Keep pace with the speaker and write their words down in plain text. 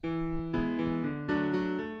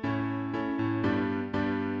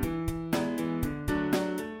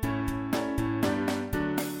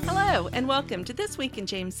Hello, and welcome to This Week in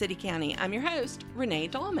James City County. I'm your host, Renee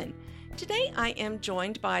Dahlman. Today, I am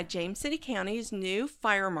joined by James City County's new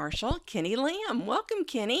Fire Marshal, Kenny Lamm. Welcome,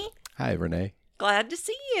 Kenny. Hi, Renee. Glad to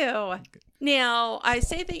see you. Now, I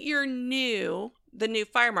say that you're the new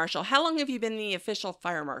Fire Marshal. How long have you been the official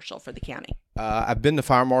Fire Marshal for the county? I've been the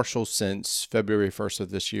Fire Marshal since February 1st of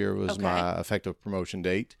this year was my effective promotion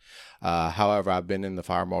date. However, I've been in the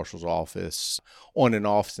Fire Marshal's office on and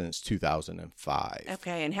off since 2005.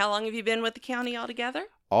 Okay, and how long have you been with the county altogether?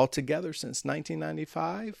 Altogether since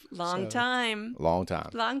 1995. Long time. Long time.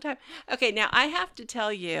 Long time. Okay, now I have to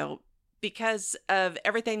tell you, because of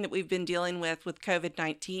everything that we've been dealing with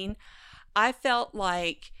COVID-19, I felt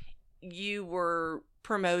like you were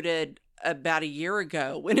promoted about a year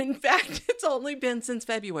ago, when in fact it's only been since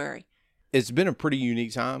February. It's been a pretty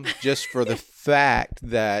unique time just for the fact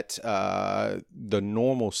that the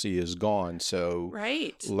normalcy is gone. So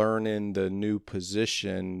learning the new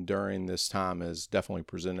position during this time has definitely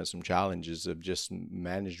presented some challenges of just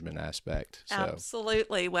management aspect. So.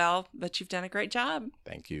 Absolutely. Well, but you've done a great job.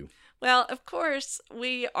 Thank you. Well, of course,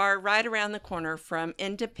 we are right around the corner from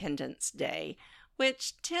Independence Day,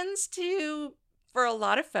 which tends to, for a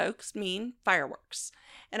lot of folks, mean fireworks.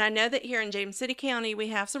 And I know that here in James City County, we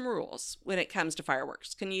have some rules when it comes to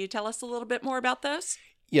fireworks. Can you tell us a little bit more about those?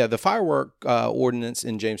 Yeah, the firework ordinance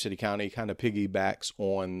in James City County kind of piggybacks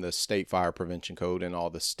on the state fire prevention code and all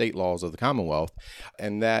the state laws of the Commonwealth.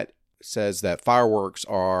 And that says that fireworks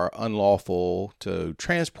are unlawful to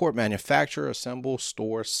transport, manufacture, assemble,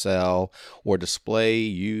 store, sell, or display,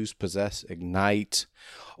 use, possess, ignite,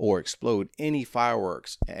 or explode any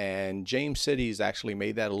fireworks. And James City has actually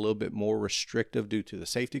made that a little bit more restrictive due to the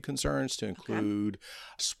safety concerns to include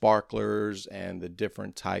sparklers and the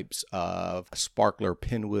different types of sparkler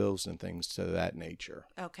pinwheels and things to that nature.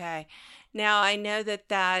 Okay. Now, I know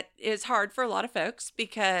that is hard for a lot of folks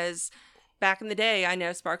because back in the day, I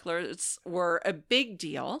know sparklers were a big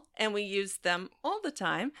deal and we used them all the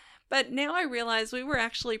time. But now I realize we were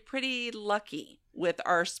actually pretty lucky with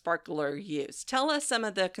our sparkler use. Tell us some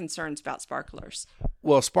of the concerns about sparklers.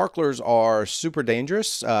 Well, sparklers are super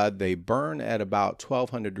dangerous. They burn at about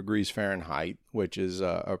 1,200 degrees Fahrenheit, which is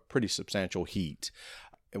a pretty substantial heat.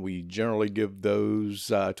 We generally give those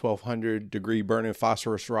 1,200 degree burning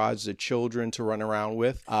phosphorus rods to children to run around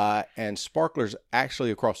with. And sparklers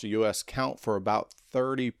actually across the U.S. count for about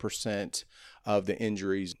 30% of the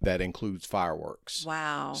injuries that includes fireworks.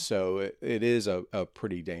 Wow. So it is a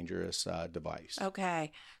pretty dangerous device.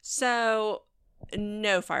 Okay. So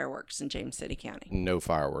no fireworks in James City County. No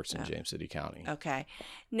fireworks in James City County. Okay.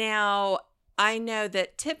 Now, I know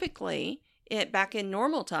that typically back in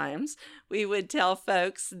normal times, we would tell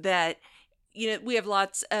folks that, we have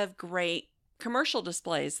lots of great commercial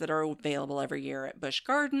displays that are available every year at Busch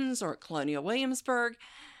Gardens or at Colonial Williamsburg.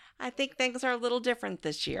 I think things are a little different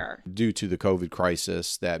this year. Due to the COVID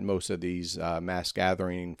crisis, that most of these mass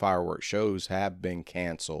gathering fireworks shows have been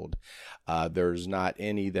canceled. There's not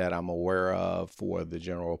any that I'm aware of for the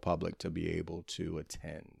general public to be able to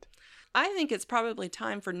attend. I think it's probably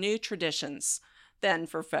time for new traditions then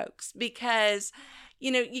for folks because,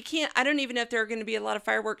 you can't, I don't even know if there are going to be a lot of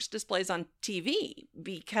fireworks displays on TV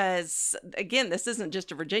because, again, this isn't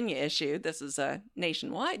just a Virginia issue. This is a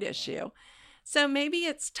nationwide issue. So maybe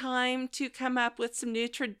it's time to come up with some new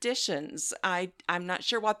traditions. I'm not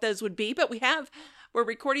sure what those would be, but we're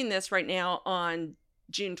recording this right now on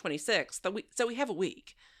June 26th. So we have a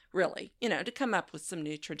week, really, to come up with some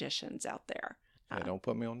new traditions out there. Don't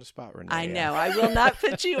put me on the spot, Renee. I know. I will not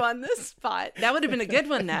put you on the spot. That would have been a good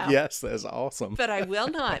one, though. Yes, that's awesome. But I will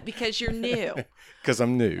not because you're new. Because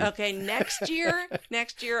I'm new. Okay, next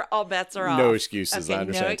year, all bets are off. No excuses. Okay, I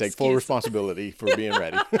understand. Take full responsibility for being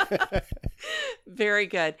ready. Very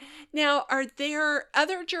good. Now, are there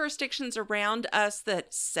other jurisdictions around us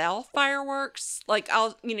that sell fireworks? Like,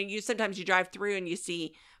 sometimes you drive through and you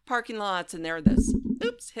see parking lots and there are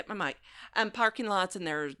hit my mic. Parking lots and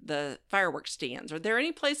there are the fireworks stands. Are there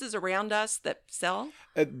any places around us that sell?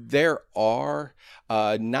 There are.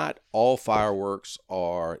 Not all fireworks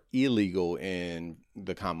are illegal in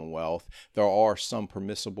the Commonwealth. There are some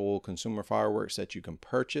permissible consumer fireworks that you can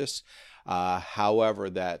purchase. However,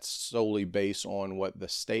 that's solely based on what the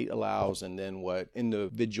state allows and then what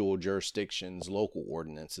individual jurisdictions, local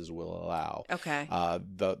ordinances will allow. Okay.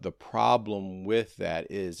 The problem with that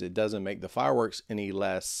is it doesn't make the fireworks any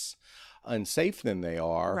less unsafe than they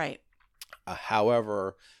are. Right.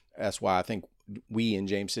 However, that's why I think we in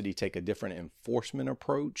James City take a different enforcement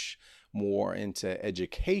approach, more into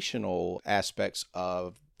educational aspects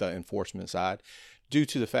of the enforcement side, due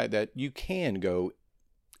to the fact that you can go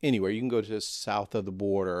anywhere. You can go to south of the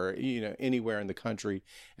border, anywhere in the country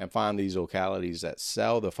and find these localities that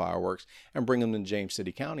sell the fireworks and bring them to James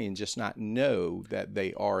City County and just not know that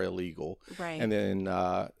they are illegal. Right. And then,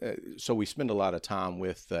 so we spend a lot of time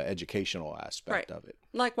with the educational aspect of it.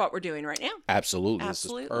 Like what we're doing right now. Absolutely.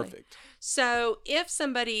 Absolutely. This is perfect. So if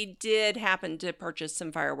somebody did happen to purchase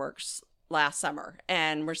some fireworks last summer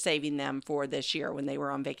and were saving them for this year when they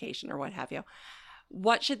were on vacation or what have you,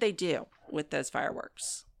 what should they do with those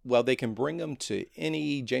fireworks? Well, they can bring them to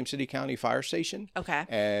any James City County fire station. Okay.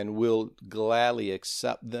 And we'll gladly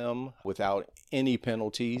accept them without any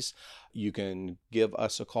penalties. You can give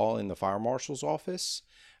us a call in the Fire Marshal's office.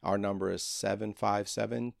 Our number is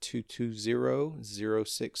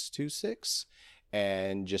 757-220-0626.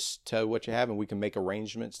 And just tell what you have, and we can make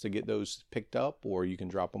arrangements to get those picked up, or you can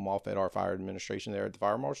drop them off at our fire administration there at the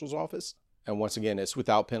Fire Marshal's office. And once again, it's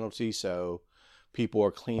without penalty, so people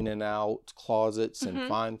are cleaning out closets and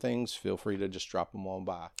find things, feel free to just drop them on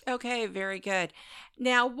by. Okay, very good.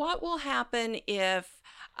 Now, what will happen if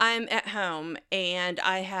I'm at home and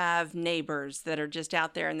I have neighbors that are just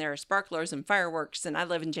out there and there are sparklers and fireworks and I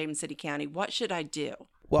live in James City County? What should I do?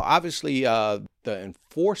 Well, obviously, the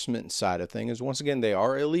enforcement side of things, once again, they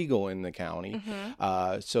are illegal in the county.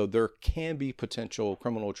 So there can be potential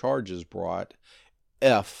criminal charges brought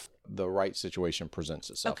if the right situation presents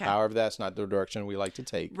itself. Okay. However, that's not the direction we like to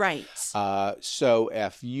take. Right. So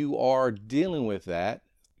if you are dealing with that,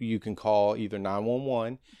 you can call either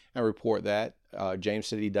 911 and report that. James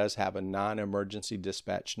City does have a non-emergency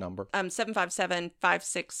dispatch number.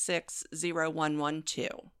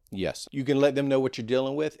 757-566-0112. Yes. You can let them know what you're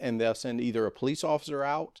dealing with, and they'll send either a police officer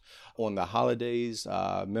out. On the holidays,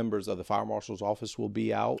 members of the Fire Marshal's office will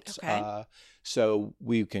be out. Okay. So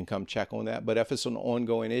we can come check on that. But if it's an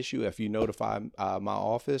ongoing issue, if you notify my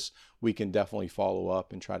office, we can definitely follow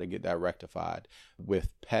up and try to get that rectified.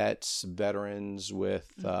 With pets, veterans,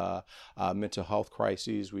 with mental health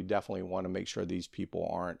crises, we definitely want to make sure these people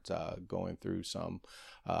aren't going through some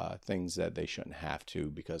things that they shouldn't have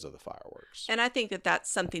to because of the fireworks. And I think that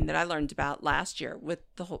that's something that I learned about last year with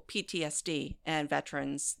the whole PTSD and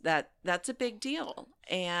veterans, that's a big deal.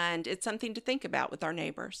 And it's something to think about with our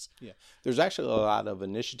neighbors. Yeah. There's actually a lot of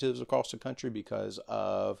initiatives across the country because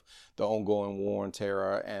of the ongoing war on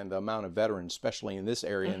terror and the amount of veterans, especially in this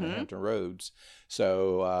area in the Hampton Roads.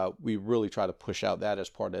 So we really try to push out that as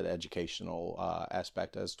part of the educational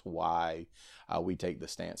aspect as to why we take the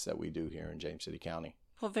stance that we do here in James City County.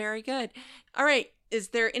 Well, very good. All right. Is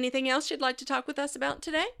there anything else you'd like to talk with us about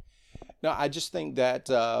today? No, I just think that,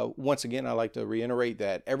 once again, I like to reiterate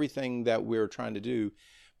that everything that we're trying to do,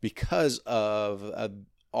 because of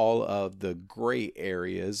all of the gray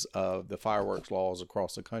areas of the fireworks laws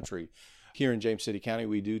across the country, here in James City County,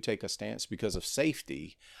 we do take a stance because of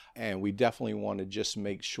safety. And we definitely want to just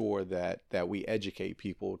make sure that we educate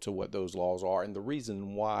people to what those laws are and the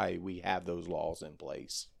reason why we have those laws in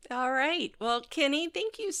place. All right. Well, Kenny,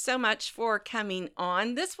 thank you so much for coming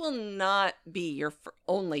on. This will not be your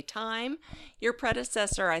only time. Your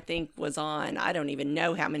predecessor, I think, was on, I don't even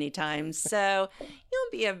know how many times. So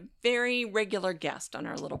you'll be a very regular guest on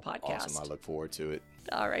our little podcast. Awesome. I look forward to it.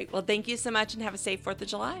 All right. Well, thank you so much and have a safe 4th of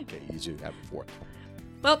July. Okay, you too. Have a 4th.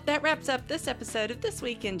 Well, that wraps up this episode of This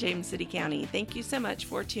Week in James City County. Thank you so much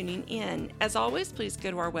for tuning in. As always, please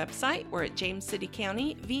go to our website. We're at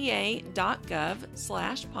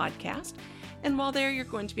jamescitycountyva.gov/podcast. And while there, you're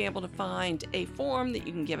going to be able to find a form that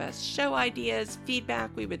you can give us show ideas,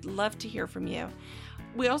 feedback. We would love to hear from you.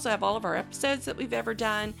 We also have all of our episodes that we've ever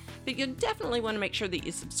done, but you definitely want to make sure that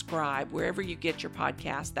you subscribe wherever you get your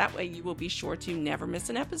podcast. That way you will be sure to never miss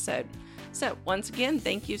an episode. So once again,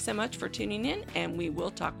 thank you so much for tuning in, and we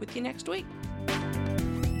will talk with you next week.